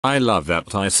I love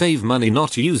that I save money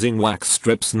not using wax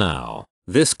strips now.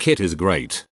 This kit is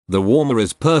great. The warmer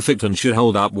is perfect and should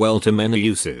hold up well to many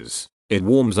uses. It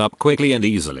warms up quickly and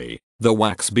easily. The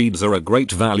wax beads are a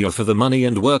great value for the money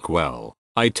and work well.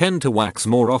 I tend to wax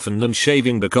more often than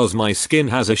shaving because my skin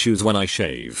has issues when I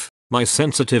shave. My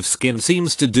sensitive skin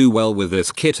seems to do well with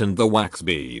this kit and the wax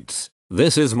beads.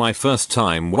 This is my first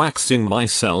time waxing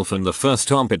myself and the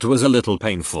first armpit was a little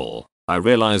painful. I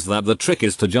realized that the trick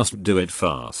is to just do it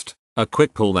fast. A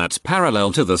quick pull that's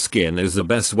parallel to the skin is the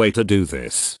best way to do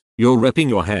this. You're ripping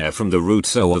your hair from the root,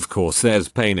 so of course there's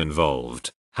pain involved.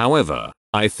 However,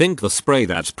 I think the spray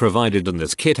that's provided in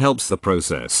this kit helps the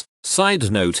process.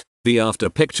 Side note, the after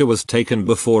picture was taken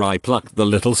before I plucked the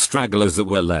little stragglers that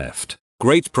were left.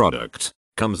 Great product.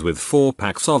 Comes with 4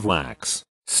 packs of wax.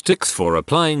 Sticks for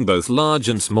applying both large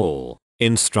and small.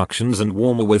 Instructions and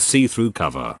warmer with see-through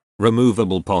cover.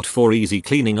 Removable pot for easy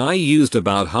cleaning. I used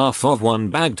about half of one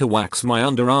bag to wax my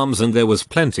underarms and there was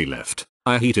plenty left.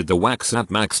 I heated the wax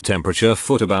at max temperature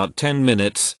for about 10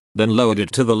 minutes. Then lowered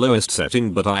it to the lowest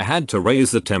setting, but I had to raise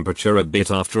the temperature a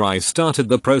bit after I started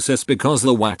the process because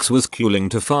the wax was cooling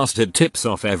too fast. It tips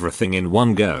off everything in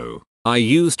one go. I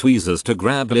used tweezers to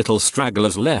grab little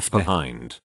stragglers left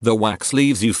behind. The wax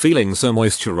leaves you feeling so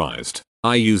moisturized.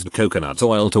 I used coconut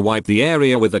oil to wipe the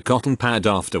area with a cotton pad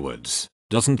afterwards.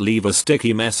 Doesn't leave a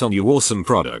sticky mess on you. Awesome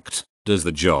product. Does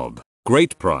the job.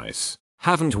 Great price.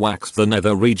 Haven't waxed the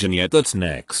nether region yet. That's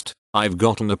next. I've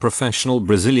gotten a professional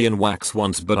Brazilian wax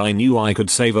once, but I knew I could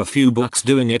save a few bucks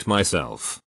doing it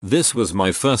myself. This was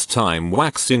my first time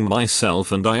waxing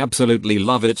myself and I absolutely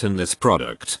love it in this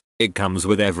product. It comes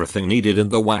with everything needed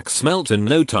and the wax melt in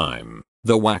no time.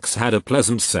 The wax had a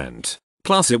pleasant scent.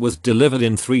 Plus it was delivered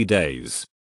in 3 days.